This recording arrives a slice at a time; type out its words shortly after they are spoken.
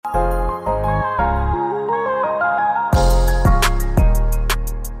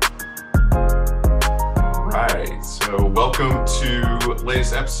welcome to the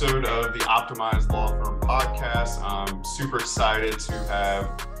latest episode of the Optimized Law Firm Podcast. I'm super excited to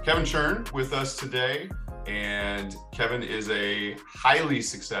have Kevin Chern with us today. And Kevin is a highly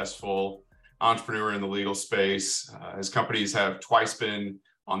successful entrepreneur in the legal space. His companies have twice been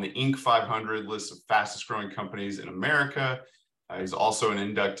on the Inc. 500 list of fastest growing companies in America. He's also an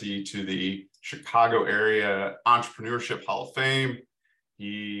inductee to the Chicago Area Entrepreneurship Hall of Fame.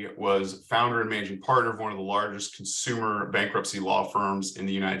 He was founder and managing partner of one of the largest consumer bankruptcy law firms in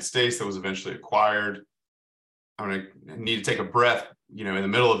the United States that was eventually acquired. I'm going to need to take a breath, in the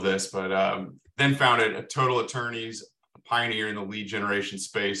middle of this, but then founded a Total Attorneys, a pioneer in the lead generation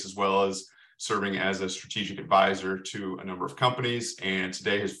space, as well as serving as a strategic advisor to a number of companies. And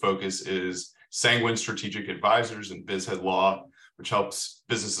today his focus is Sanguine Strategic Advisors and BizHead Law, which helps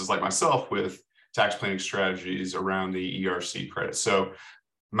businesses like myself with tax planning strategies around the ERC credit. So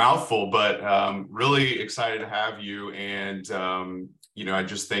mouthful, but really excited to have you. And, I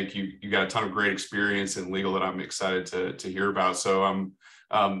just think you got a ton of great experience in legal that I'm excited to hear about. So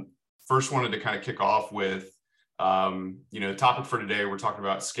I'm first wanted to kind of kick off with, the topic for today. We're talking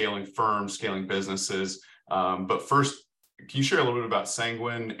about scaling firms, scaling businesses. But first, can you share a little bit about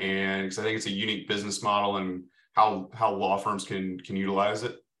Sanguine? And because I think it's a unique business model and how law firms can utilize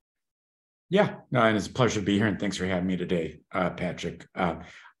it. Yeah, no, and it's a pleasure to be here, and thanks for having me today, Patrick.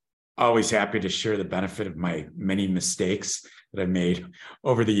 Always happy to share the benefit of my many mistakes that I've made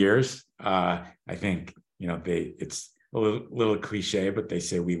over the years. I think, it's a little cliche, but they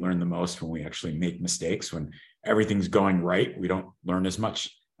say we learn the most when we actually make mistakes. When everything's going right, we don't learn as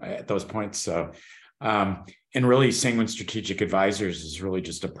much at those points. So, and really, Sanguine Strategic Advisors is really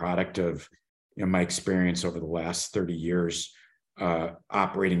just a product of my experience over the last 30 years.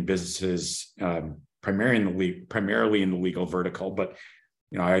 Operating businesses, primarily in the legal vertical, but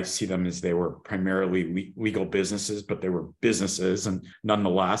I see them as they were primarily legal businesses, but they were businesses, and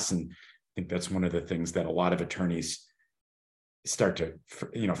nonetheless, and I think that's one of the things that a lot of attorneys start to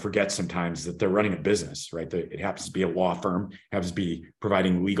forget sometimes, that they're running a business, right? It happens to be a law firm, happens to be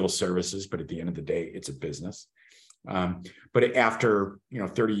providing legal services, but at the end of the day, it's a business. But after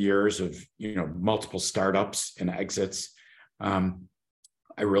 30 years of multiple startups and exits,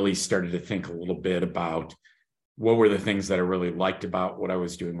 I really started to think a little bit about what were the things that I really liked about what I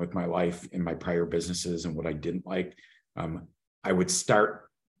was doing with my life in my prior businesses and what I didn't like. I would start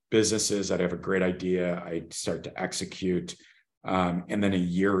businesses, I'd have a great idea, I'd start to execute. And then a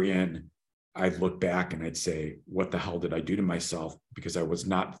year in, I'd look back and I'd say, what the hell did I do to myself? Because I was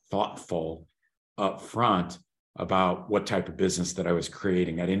not thoughtful up front about what type of business that I was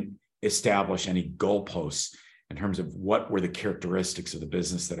creating. I didn't establish any goalposts in terms of what were the characteristics of the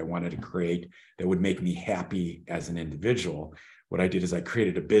business that I wanted to create that would make me happy as an individual. What I did is I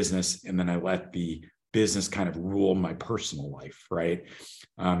created a business, and then I let the business kind of rule my personal life, right?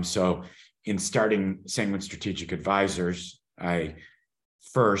 So in starting Sanguine Strategic Advisors, I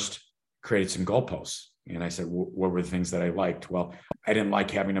first created some goalposts. And I said, what were the things that I liked? Well, I didn't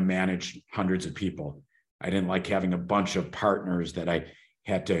like having to manage hundreds of people. I didn't like having a bunch of partners that I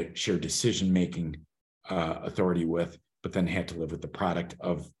had to share decision-making authority with, but then had to live with the product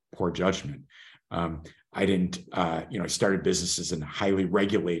of poor judgment. I didn't, I started businesses in highly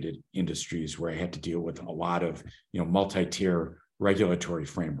regulated industries where I had to deal with a lot of, multi-tier regulatory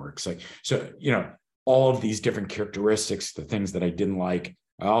frameworks. All of these different characteristics, the things that I didn't like.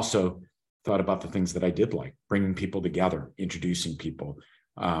 I also thought about the things that I did like, bringing people together, introducing people,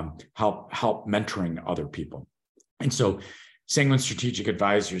 help mentoring other people. And so Sanguine Strategic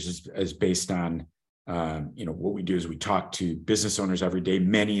Advisors is based on what we do is we talk to business owners every day.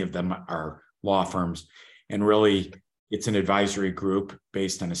 Many of them are law firms, and really it's an advisory group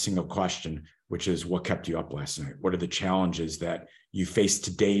based on a single question, which is, what kept you up last night? What are the challenges that you faced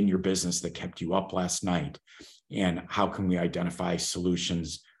today in your business that kept you up last night? And how can we identify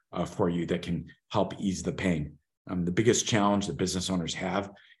solutions for you that can help ease the pain? The biggest challenge that business owners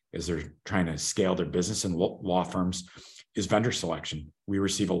have as they're trying to scale their business in law firms is vendor selection. We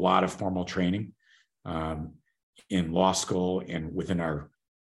receive a lot of formal training in law school and within our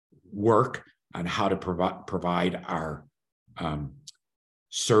work on how to provide our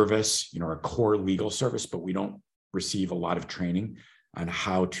service, our core legal service, but we don't receive a lot of training on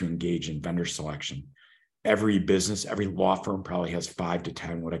how to engage in vendor selection. Every business, every law firm probably has 5 to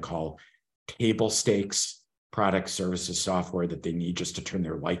 10 what I call table stakes products, services, software that they need just to turn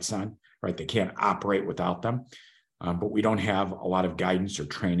their lights on, right? They can't operate without them, but we don't have a lot of guidance or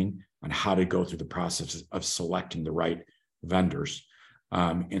training on how to go through the process of selecting the right vendors.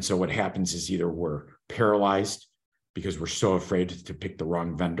 And so what happens is either we're paralyzed because we're so afraid to pick the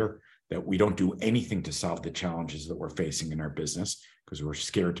wrong vendor that we don't do anything to solve the challenges that we're facing in our business because we're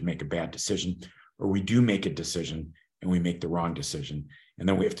scared to make a bad decision, or we do make a decision and we make the wrong decision. And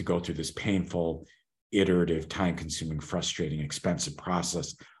then we have to go through this painful, iterative, time-consuming, frustrating, expensive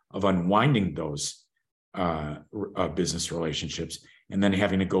process of unwinding those business relationships, and then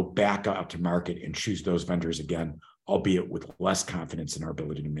having to go back out to market and choose those vendors again, albeit with less confidence in our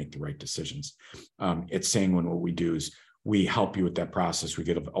ability to make the right decisions. At Sanguine, what we do is we help you with that process. We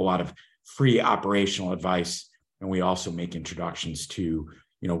get a lot of free operational advice, and we also make introductions to,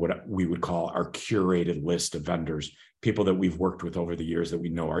 what we would call our curated list of vendors, people that we've worked with over the years that we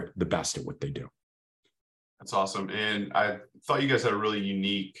know are the best at what they do. That's awesome. And I thought you guys had a really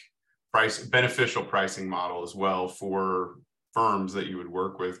unique beneficial pricing model as well for firms that you would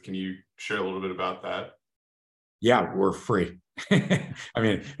work with. Can you share a little bit about that? Yeah, we're free. I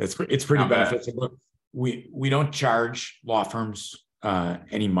mean, it's pretty beneficial. We don't charge law firms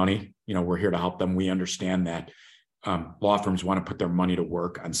any money. We're here to help them. We understand that law firms want to put their money to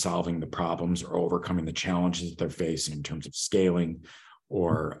work on solving the problems or overcoming the challenges that they're facing in terms of scaling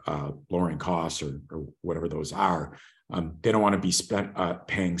or lowering costs or whatever those are. They don't want to be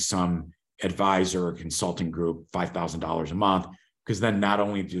paying some advisor or consulting group $5,000 a month, because then not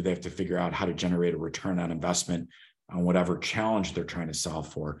only do they have to figure out how to generate a return on investment on whatever challenge they're trying to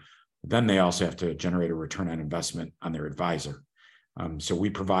solve for, then they also have to generate a return on investment on their advisor. So we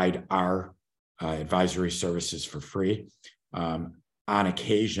provide our advisory services for free. On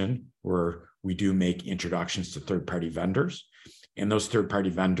occasion, where we do make introductions to third-party vendors, and those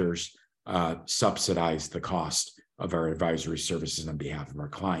third-party vendors subsidize the cost of our advisory services on behalf of our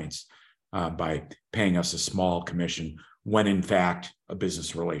clients by paying us a small commission when, in fact, a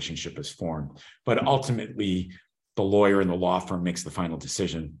business relationship is formed. But ultimately, the lawyer and the law firm makes the final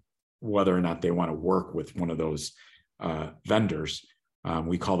decision whether or not they want to work with one of those vendors.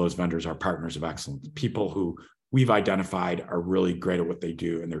 We call those vendors our partners of excellence, people who we've identified are really great at what they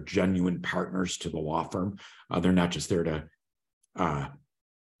do, and they're genuine partners to the law firm. They're not just there to,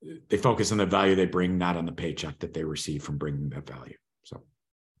 they focus on the value they bring, not on the paycheck that they receive from bringing that value. So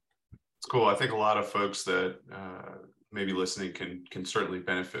it's cool. I think a lot of folks that maybe listening can certainly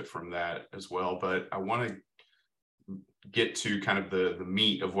benefit from that as well. But I want to get to kind of the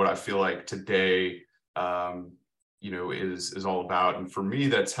meat of what I feel like today, is all about. And for me,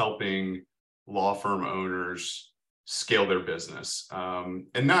 that's helping law firm owners scale their business, and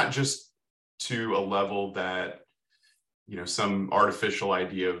not just to a level that, some artificial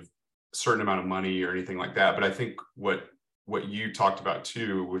idea of a certain amount of money or anything like that. But I think what you talked about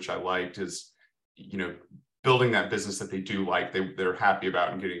too, which I liked, is, building that business that they do like, they're happy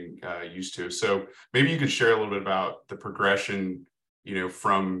about and getting used to. So maybe you could share a little bit about the progression,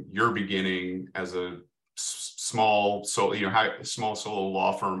 from your beginning as a small solo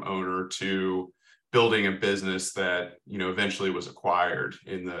law firm owner to building a business that, eventually was acquired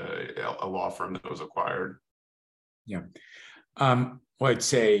in a law firm that was acquired. Yeah. Well, I'd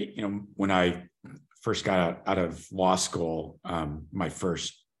say, when I first got out of law school, my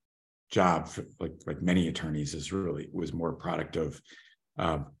first job, like many attorneys, was more a product of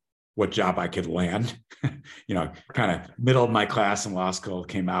what job I could land. Kind of middle of my class in law school,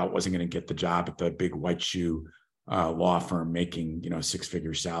 came out, wasn't going to get the job at the big white shoe law firm making, a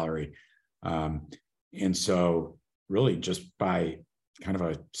six-figure salary. And so really just by kind of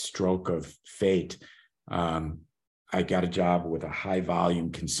a stroke of fate, I got a job with a high volume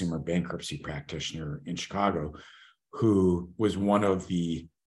consumer bankruptcy practitioner in Chicago, who was one of the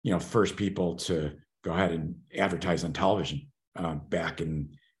first people to go ahead and advertise on television back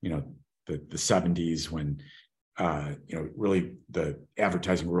in the 70s, when really the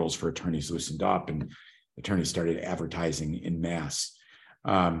advertising rules for attorneys loosened up and attorneys started advertising in mass.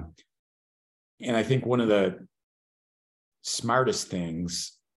 And I think one of the smartest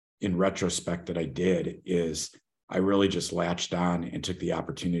things in retrospect that I did is I really just latched on and took the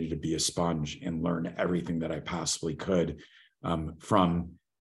opportunity to be a sponge and learn everything that I possibly could from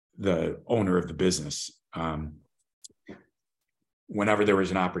the owner of the business. Whenever there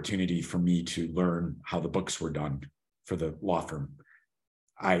was an opportunity for me to learn how the books were done for the law firm,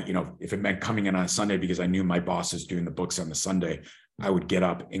 if it meant coming in on a Sunday because I knew my boss was doing the books on the Sunday, I would get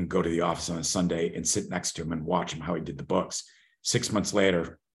up and go to the office on a Sunday and sit next to him and watch him how he did the books. 6 months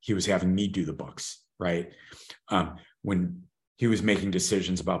later, he was having me do the books, right? When he was making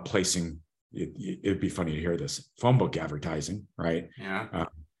decisions about placing, it'd be funny to hear this, phone book advertising, right? Yeah.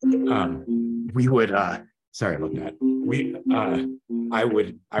 We would, sorry about that.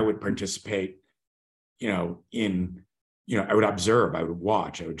 I would participate, I would observe, I would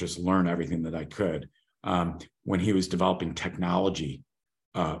watch, I would just learn everything that I could. When he was developing technology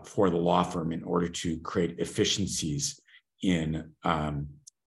for the law firm in order to create efficiencies in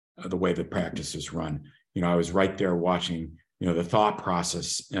the way the practice is run. I was right there watching, the thought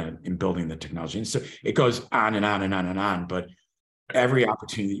process in building the technology. And so it goes on and on and on and on, but every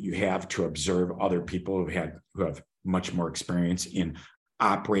opportunity that you have to observe other people who have much more experience in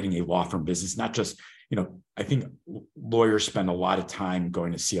operating a law firm business, not just, I think lawyers spend a lot of time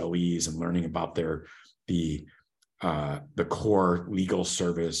going to CLEs and learning about the core legal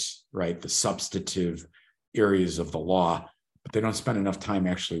service, right? The substantive areas of the law, but they don't spend enough time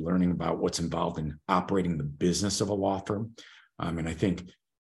actually learning about what's involved in operating the business of a law firm. And I think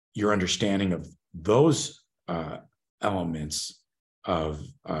your understanding of those elements of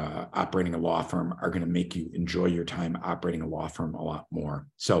operating a law firm are going to make you enjoy your time operating a law firm a lot more.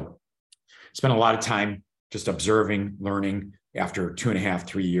 So spent a lot of time just observing, learning. After 2.5,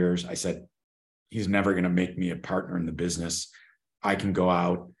 3 years, I said, he's never going to make me a partner in the business. I can go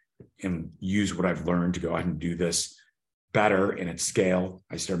out and use what I've learned to go out and do this better and at scale.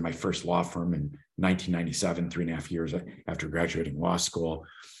 I started my first law firm in 1997, 3.5 years after graduating law school.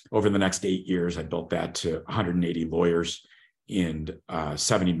 Over the next 8 years, I built that to 180 lawyers in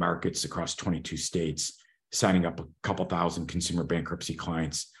 70 markets across 22 states, signing up a couple thousand consumer bankruptcy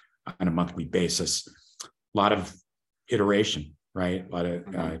clients on a monthly basis. A lot of iteration, right? A lot of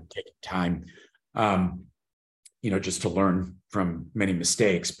taking time, just to learn from many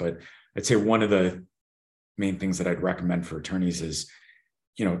mistakes. But I'd say one of the main things that I'd recommend for attorneys is,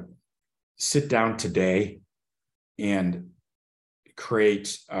 sit down today and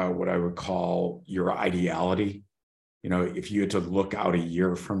create what I would call your ideality. If you had to look out a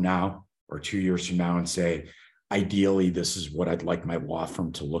year from now or 2 years from now and say, ideally, this is what I'd like my law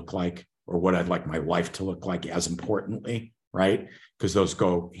firm to look like, or what I'd like my life to look like, as importantly, right? Because those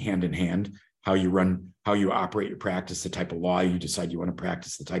go hand in hand. How you run, how you operate your practice, the type of law you decide you want to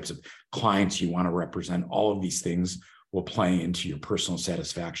practice, the types of clients you want to represent, all of these things will play into your personal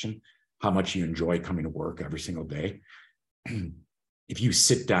satisfaction, how much you enjoy coming to work every single day. If you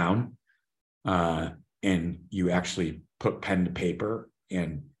sit down and you actually put pen to paper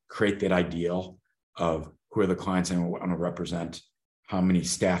and create that ideal of who are the clients I want to represent, how many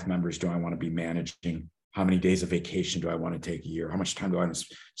staff members do I want to be managing, how many days of vacation do I want to take a year, how much time do I want to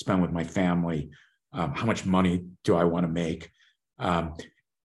spend with my family, how much money do I want to make?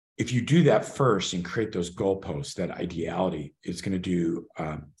 If you do that first and create those goalposts, that ideality, it's going to do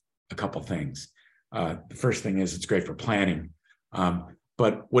a couple things. The first thing is it's great for planning.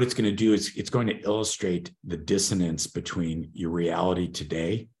 But what it's going to do is it's going to illustrate the dissonance between your reality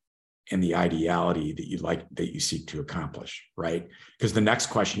today and the ideality that you seek to accomplish, right? Because the next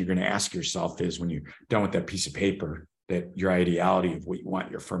question you're going to ask yourself is, when you're done with that piece of paper, that your ideality of what you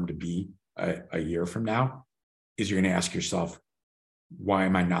want your firm to be a year from now, is you're going to ask yourself, why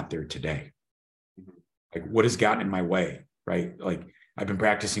am I not there today? Like, what has gotten in my way, right? Like, I've been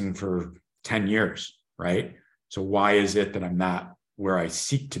practicing for 10 years, right? So why is it that I'm not where I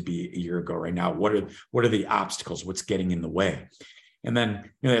seek to be a year ago right now? What are the obstacles? What's getting in the way? And then,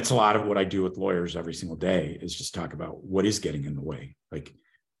 that's a lot of what I do with lawyers every single day, is just talk about what is getting in the way. Like,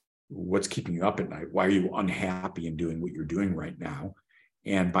 what's keeping you up at night? Why are you unhappy in doing what you're doing right now?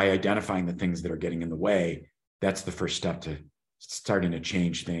 And by identifying the things that are getting in the way, that's the first step to starting to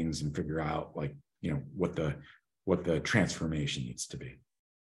change things and figure out, like, what the transformation needs to be.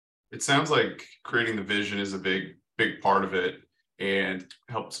 It sounds like creating the vision is a big part of it and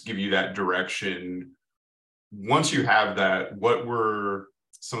helps give you that direction. Once you have that, what were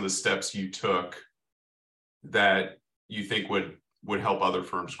some of the steps you took that you think would help other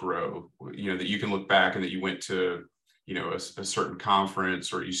firms grow? That you can look back and that you went to, a certain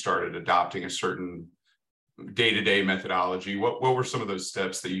conference, or you started adopting a certain day-to-day methodology. What were some of those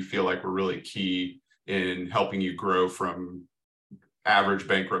steps that you feel like were really key in helping you grow from average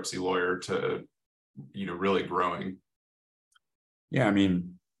bankruptcy lawyer to, really growing? Yeah,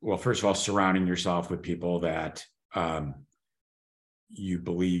 well, first of all, surrounding yourself with people that you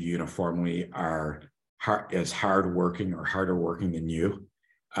believe uniformly are as hardworking or harder working than you,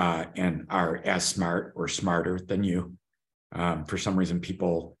 and are as smart or smarter than you. For some reason,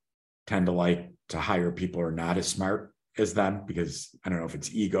 people tend to like to hire people who are not as smart as them, because I don't know if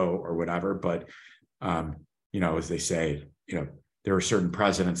it's ego or whatever, but as they say, there are certain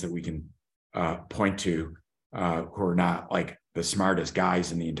presidents that we can point to who are not like the smartest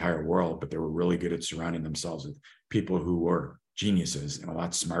guys in the entire world, but they were really good at surrounding themselves with people who were geniuses and a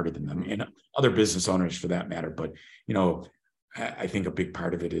lot smarter than them, and other business owners for that matter. But, I think a big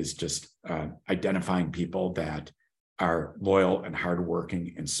part of it is just identifying people that are loyal and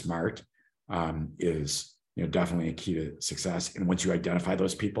hardworking and smart is definitely a key to success. And once you identify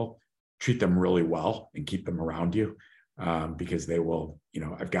those people, treat them really well and keep them around you, because they will,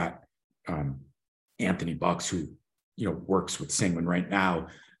 I've got Anthony Bucks, who, works with Sanguine right now.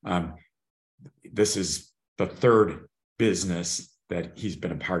 This is the third business that he's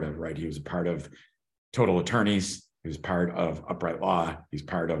been a part of, right? He was a part of Total Attorneys. He was part of Upright Law. He's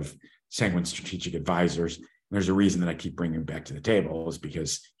part of Sanguine Strategic Advisors. And there's a reason that I keep bringing him back to the table, is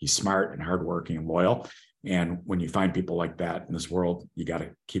because he's smart and hardworking and loyal. And when you find people like that in this world, you got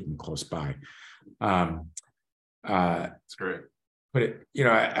to keep them close by. That's great. But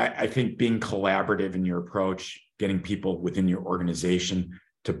I think being collaborative in your approach, getting people within your organization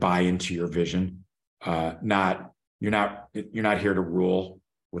to buy into your vision. You're not here to rule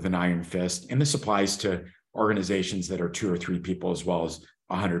with an iron fist. And this applies to organizations that are 2 or 3 people as well as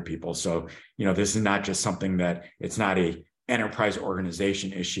 100 people. So, this is not just something that, it's not a enterprise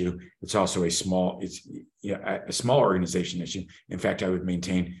organization issue. It's also a small organization issue. In fact, I would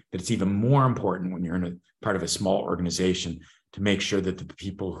maintain that it's even more important when you're in a part of a small organization to make sure that the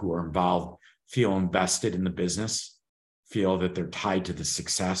people who are involved feel invested in the business, feel that they're tied to the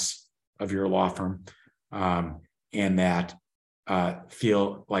success of your law firm, and that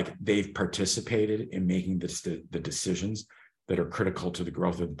feel like they've participated in making the decisions that are critical to the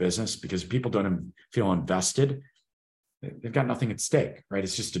growth of the business. Because if people don't feel invested, they've got nothing at stake, right?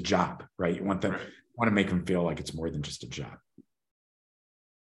 It's just a job, right? You want to make them feel like it's more than just a job.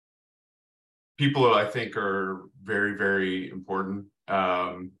 People, I think, are very, very important.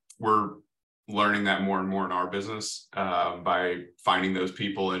 We're learning that more and more in our business by finding those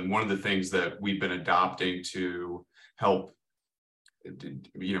people. And one of the things that we've been adopting to help,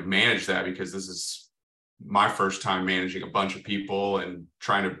 manage that, because this is my first time managing a bunch of people and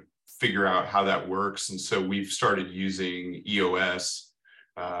trying to figure out how that works. And so we've started using EOS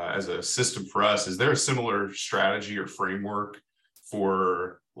as a system for us. Is there a similar strategy or framework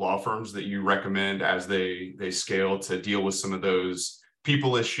for law firms that you recommend as they scale to deal with some of those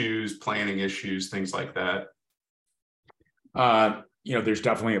people issues, planning issues, things like that? There's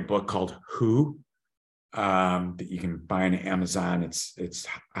definitely a book called Who that you can buy on Amazon. It's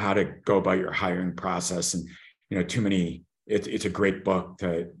how to go about your hiring process. And, it's a great book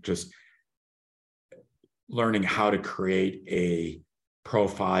to just learning how to create a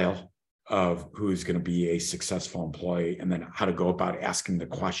profile of who's going to be a successful employee, and then how to go about asking the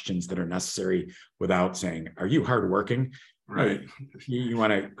questions that are necessary without saying, "Are you hardworking?" Right. You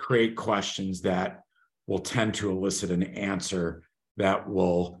want to create questions that will tend to elicit an answer that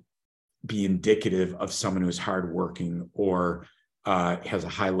will be indicative of someone who's hardworking, or has a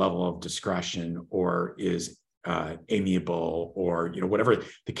high level of discretion, or is amiable, or whatever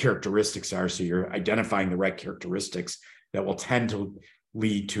the characteristics are. So you're identifying the right characteristics that will tend to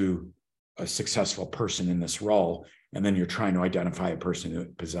lead to a successful person in this role, and then you're trying to identify a person who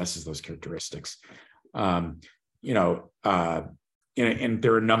possesses those characteristics. And there are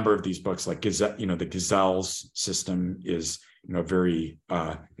a number of these books, like Gazelle, the Gazelle's system is,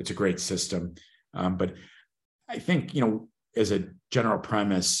 it's a great system. But I think, as a general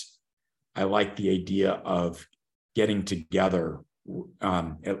premise, I like the idea of getting together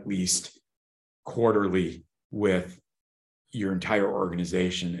at least quarterly with your entire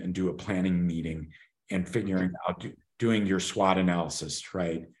organization and do a planning meeting and figuring out, doing your SWOT analysis,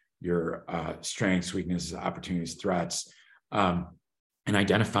 right? Your strengths, weaknesses, opportunities, threats, and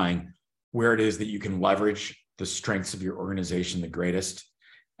identifying where it is that you can leverage the strengths of your organization the greatest,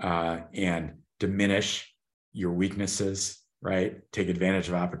 and diminish your weaknesses, right? Take advantage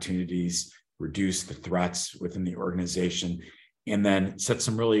of opportunities, reduce the threats within the organization, and then set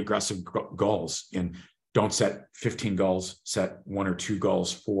some really aggressive goals. And don't set 15 goals, set 1 or 2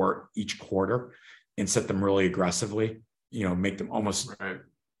 goals for each quarter, and set them really aggressively, make them almost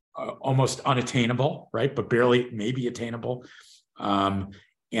unattainable, right? But barely maybe attainable. And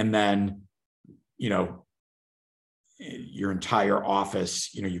then, your entire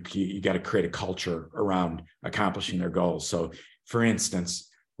office, you got to create a culture around accomplishing their goals. So for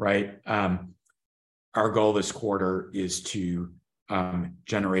instance, right, our goal this quarter is to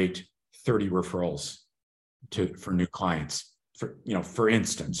generate 30 referrals for new clients, for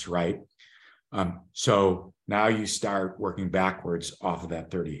instance, right? So now you start working backwards off of that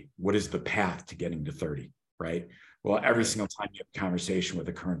 30. What is the path to getting to 30, right? Well, every single time you have a conversation with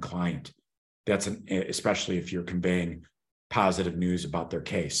a current client, especially if you're conveying positive news about their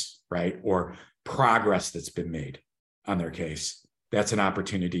case, right? Or progress that's been made on their case, that's an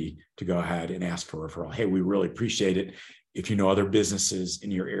opportunity to go ahead and ask for a referral. Hey, we really appreciate it. If you know other businesses in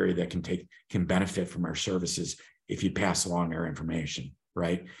your area that can benefit from our services, if you pass along our information,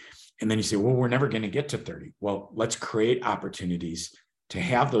 right? And then you say, well, we're never going to get to 30. Well, let's create opportunities to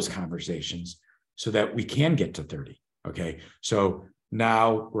have those conversations so that we can get to 30. Okay. So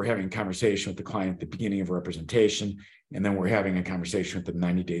now we're having a conversation with the client at the beginning of representation, and then we're having a conversation with them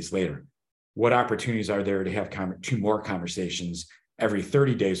 90 days later. What opportunities are there to have two more conversations every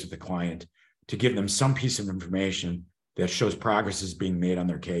 30 days with the client to give them some piece of information that shows progress is being made on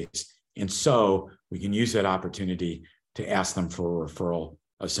their case? And so we can use that opportunity to ask them for a referral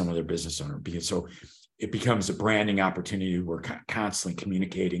of some other business owner. Because so it becomes a branding opportunity. We're constantly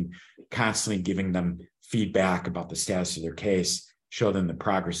communicating, constantly giving them feedback about the status of their case, show them the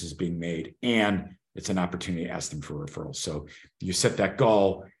progress is being made, and it's an opportunity to ask them for referrals. So you set that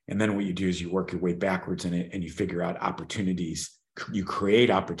goal, and then what you do is you work your way backwards in it, and you figure out opportunities. You create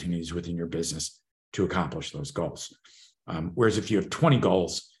opportunities within your business to accomplish those goals. Whereas if you have 20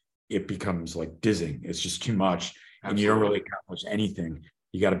 goals, it becomes like dizzying. It's just too much, and you don't really accomplish anything.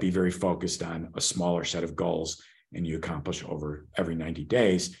 You got to be very focused on a smaller set of goals, and you accomplish over every 90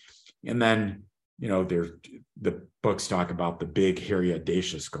 days. And then, the books talk about the big, hairy,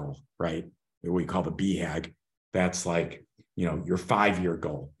 audacious goal, right? What we call the BHAG. That's like, your 5-year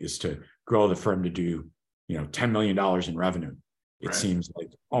goal is to grow the firm to do, $10 million in revenue. It seems like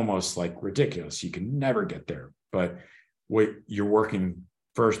almost like ridiculous. You can never get there. But what you're working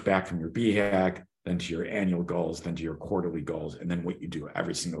first back from your BHAG, then to your annual goals, then to your quarterly goals, and then what you do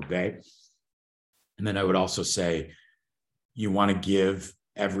every single day. And then I would also say you want to give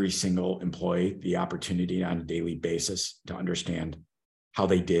every single employee the opportunity on a daily basis to understand how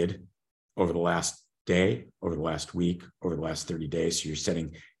they did over the last day, over the last week, over the last 30 days. So you're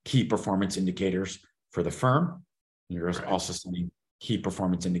setting key performance indicators for the firm. You're also setting key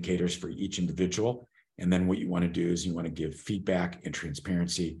performance indicators for each individual. And then what you want to do is you want to give feedback and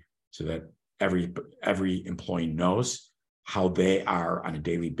transparency so that every employee knows how they are on a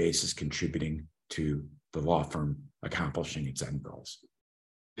daily basis contributing to the law firm accomplishing its end goals.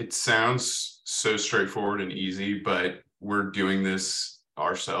 It sounds so straightforward and easy, but we're doing this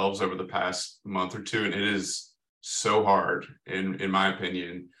ourselves over the past month or two, and it is so hard, in my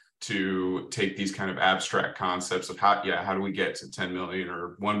opinion, to take these kind of abstract concepts of how do we get to 10 million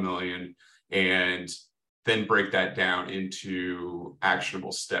or 1 million, and then break that down into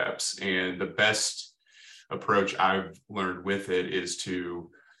actionable steps. And the best approach I've learned with it is to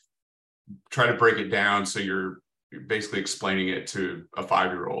try to break it down so you're basically explaining it to a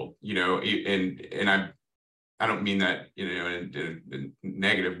 5-year-old, and I don't mean that, in a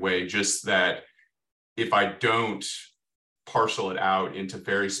negative way, just that if I don't parcel it out into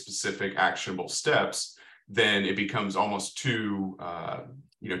very specific actionable steps, then it becomes almost too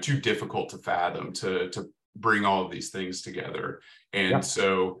difficult to fathom to bring all of these things together. And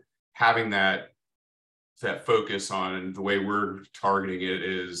so having that focus on the way we're targeting it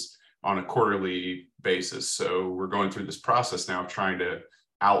is on a quarterly basis. So we're going through this process now of trying to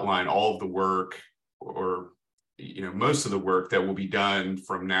outline all of the work, or most of the work that will be done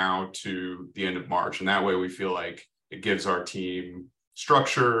from now to the end of March. And that way we feel like it gives our team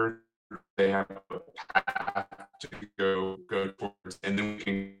structure. They have a path to go towards, and then we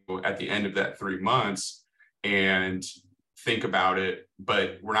can go at the end of that 3 months and think about it,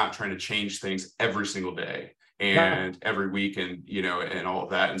 but we're not trying to change things every single day and every week, and and all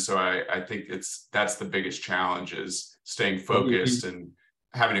of that. And so I think that's the biggest challenge, is staying focused and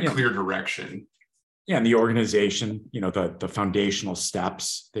having a clear direction. Yeah, and the organization, the foundational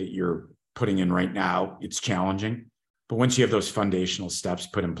steps that you're putting in right now, it's challenging. But once you have those foundational steps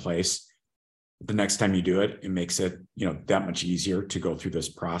put in place, the next time you do it, it makes it, that much easier to go through this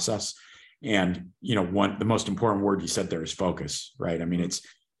process. And, the most important word you said there is focus, right? I mean, it's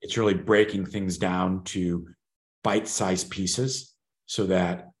really breaking things down to bite-sized pieces so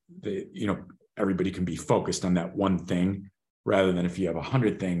that everybody can be focused on that one thing, rather than if you have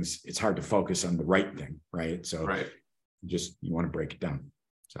 100 things, it's hard to focus on the right thing, right? So you want to break it down.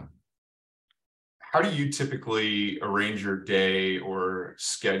 So how do you typically arrange your day or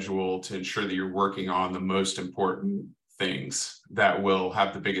schedule to ensure that you're working on the most important things that will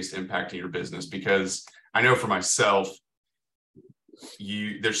have the biggest impact in your business? Because I know for myself,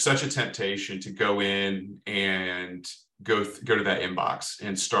 there's such a temptation to go in and go to that inbox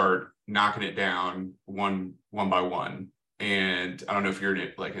and start knocking it down one by one. And I don't know if you're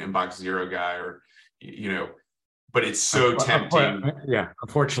like an inbox zero guy, or but it's so tempting. Yeah,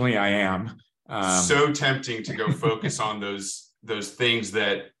 unfortunately I am. So tempting to go focus on those things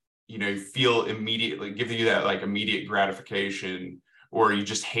that feel immediately give you that like immediate gratification, or you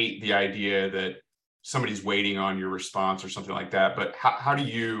just hate the idea that somebody's waiting on your response or something like that. But how do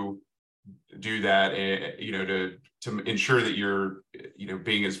you do that, to ensure that you're,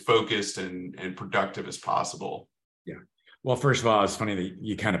 being as focused and productive as possible? Yeah. Well, first of all, it's funny that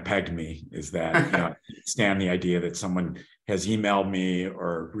you kind of pegged me, is that, I stand the idea that someone has emailed me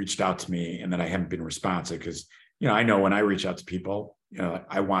or reached out to me and that I haven't been responsive, because, I know when I reach out to people,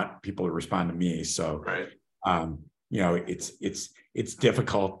 I want people to respond to me. So, right. It's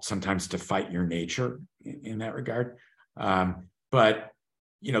difficult sometimes to fight your nature in that regard. But,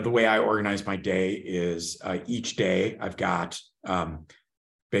 the way I organize my day is each day I've got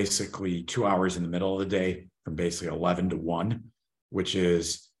basically 2 hours in the middle of the day from basically 11 to 1, which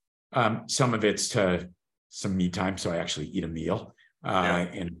is some of it's to some me time. So I actually eat a meal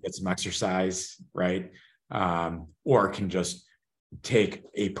and get some exercise, right? Or can just take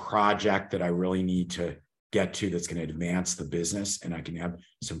a project that I really need to get to that's going to advance the business, and I can have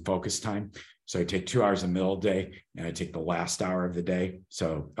some focus time. So I take 2 hours in the middle of the day, and I take the last hour of the day.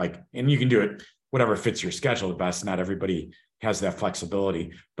 So and you can do it whatever fits your schedule the best. Not everybody has that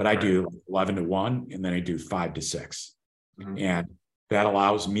flexibility, but I do 11 to 1, and then I do 5 to 6. Mm-hmm. And that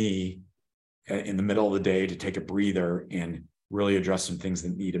allows me in the middle of the day to take a breather and really address some things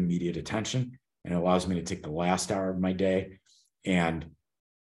that need immediate attention. And it allows me to take the last hour of my day and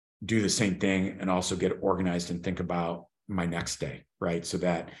do the same thing, and also get organized and think about my next day, right? So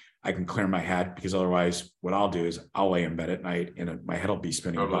that I can clear my head, because otherwise what I'll do is I'll lay in bed at night and my head will be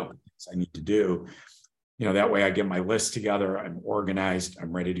spinning about the things I need to do. That way I get my list together, I'm organized,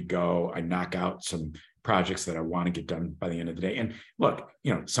 I'm ready to go. I knock out some projects that I want to get done by the end of the day. And look,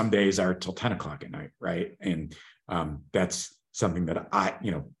 some days are till 10 o'clock at night, right? And that's something that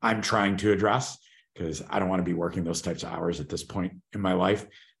I'm trying to address, because I don't want to be working those types of hours at this point in my life.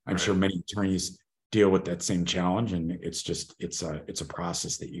 I'm sure many attorneys deal with that same challenge, and it's a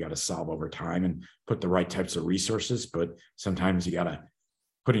process that you got to solve over time and put the right types of resources. But sometimes you got to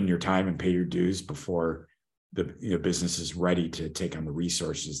put in your time and pay your dues before the business is ready to take on the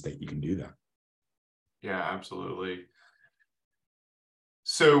resources that you can do that. Yeah, absolutely.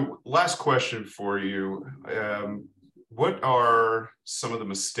 So last question for you. What are some of the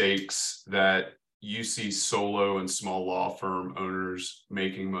mistakes that you see solo and small law firm owners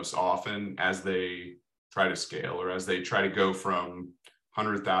making most often as they try to scale, or as they try to go from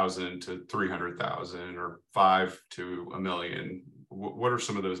 100,000 to 300,000 or 5 to $1 million? What are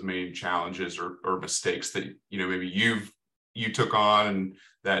some of those main challenges or mistakes that maybe you took on and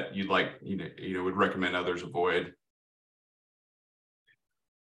that you'd like would recommend others avoid?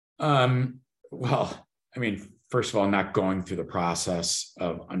 Well, first of all, not going through the process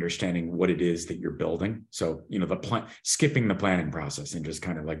of understanding what it is that you're building. So, skipping the planning process and just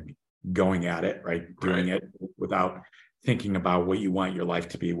kind of like going at it, right? Doing it without thinking about what you want your life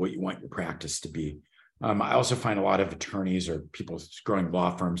to be, what you want your practice to be. I also find a lot of attorneys or people growing law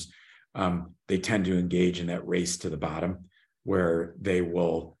firms, they tend to engage in that race to the bottom, where they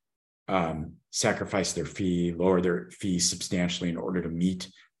will sacrifice their fee, lower their fees substantially in order to meet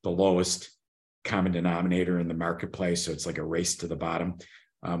the lowest common denominator in the marketplace. So it's like a race to the bottom.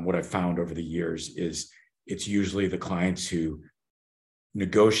 What I've found over the years is it's usually the clients who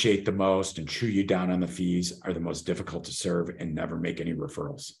negotiate the most and chew you down on the fees are the most difficult to serve and never make any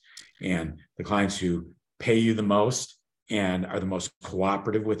referrals. And the clients who pay you the most and are the most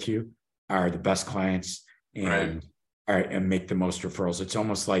cooperative with you are the best clients and make the most referrals. It's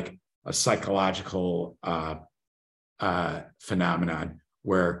almost like a psychological phenomenon,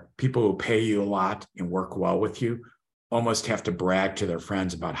 where people who pay you a lot and work well with you almost have to brag to their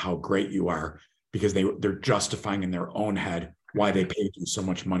friends about how great you are, because they're justifying in their own head why they paid you so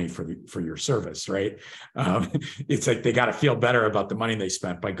much money for your service, right? It's like they got to feel better about the money they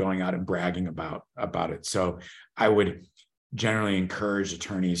spent by going out and bragging about it. So I would generally encourage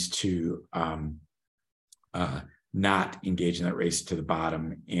attorneys to not engage in that race to the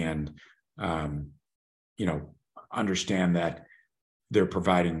bottom, and understand that they're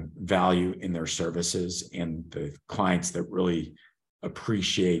providing value in their services, and the clients that really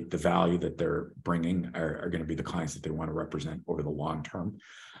appreciate the value that they're bringing are going to be the clients that they want to represent over the long term.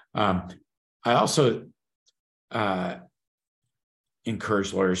 I also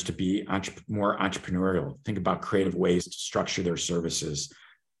encourage lawyers to be more entrepreneurial, think about creative ways to structure their services,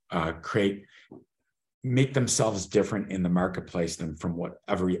 make themselves different in the marketplace than from what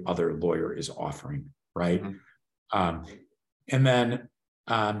every other lawyer is offering, right? Mm-hmm. And then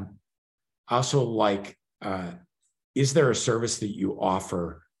also, is there a service that you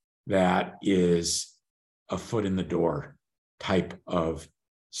offer that is a foot in the door type of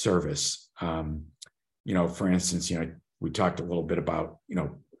service? For instance, we talked a little bit about,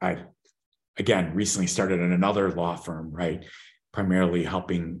 I, again, recently started in another law firm, right? primarily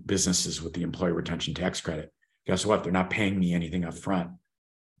helping businesses with the employee retention tax credit. Guess what? They're not paying me anything up front.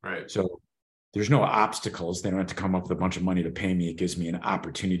 Right. So there's no obstacles. They don't have to come up with a bunch of money to pay me. It gives me an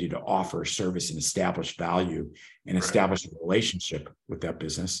opportunity to offer service and establish value and establish a relationship with that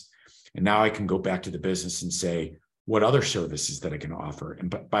business. And now I can go back to the business and say, what other services that I can offer?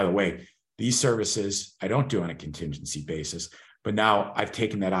 And by the way, these services I don't do on a contingency basis, but now I've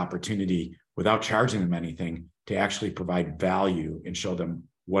taken that opportunity without charging them anything to actually provide value and show them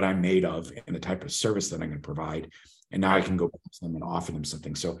what I'm made of and the type of service that I'm going to provide. And now I can go back to them and offer them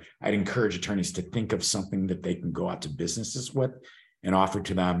something. So I'd encourage attorneys to think of something that they can go out to businesses with and offer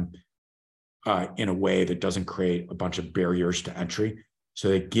to them in a way that doesn't create a bunch of barriers to entry. So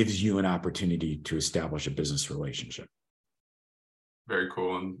it gives you an opportunity to establish a business relationship. Very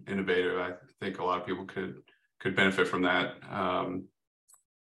cool and innovative. I think a lot of people could benefit from that.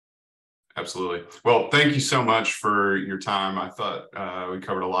 Absolutely. Well, thank you so much for your time. I thought we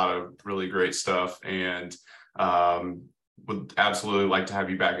covered a lot of really great stuff, and would absolutely like to have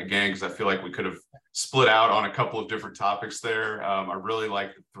you back again, because I feel like we could have split out on a couple of different topics there. I really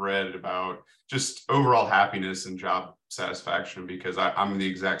like the thread about just overall happiness and job satisfaction, because I'm the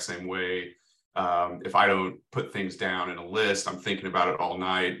exact same way. If I don't put things down in a list, I'm thinking about it all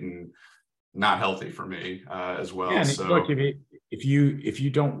night, and not healthy for me as well. Yeah, and so look, if you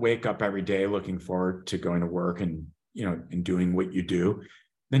don't wake up every day looking forward to going to work and and doing what you do,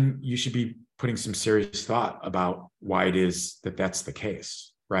 then you should be putting some serious thought about why it is that that's the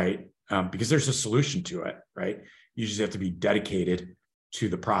case, right? Because there's a solution to it, right? You just have to be dedicated to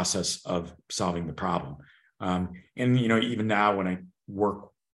the process of solving the problem. And even now when I work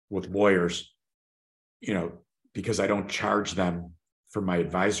with lawyers, because I don't charge them for my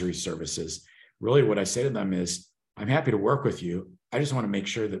advisory services, really what I say to them is, I'm happy to work with you. I just want to make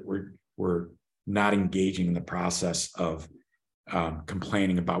sure that we're not engaging in the process of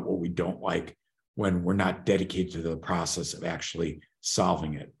complaining about what we don't like when we're not dedicated to the process of actually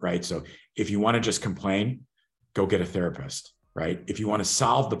solving it, right? So if you want to just complain, go get a therapist, right? If you want to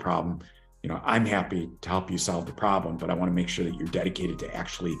solve the problem, I'm happy to help you solve the problem, but I want to make sure that you're dedicated to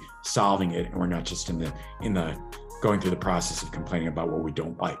actually solving it, and we're not just in the going through the process of complaining about what we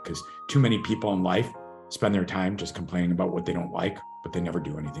don't like, because too many people in life spend their time just complaining about what they don't like, but they never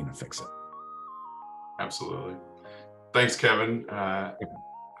do anything to fix it. Absolutely. Thanks, Kevin.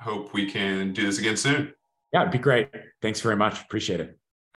 Hope we can do this again soon. Yeah, it'd be great. Thanks very much. Appreciate it.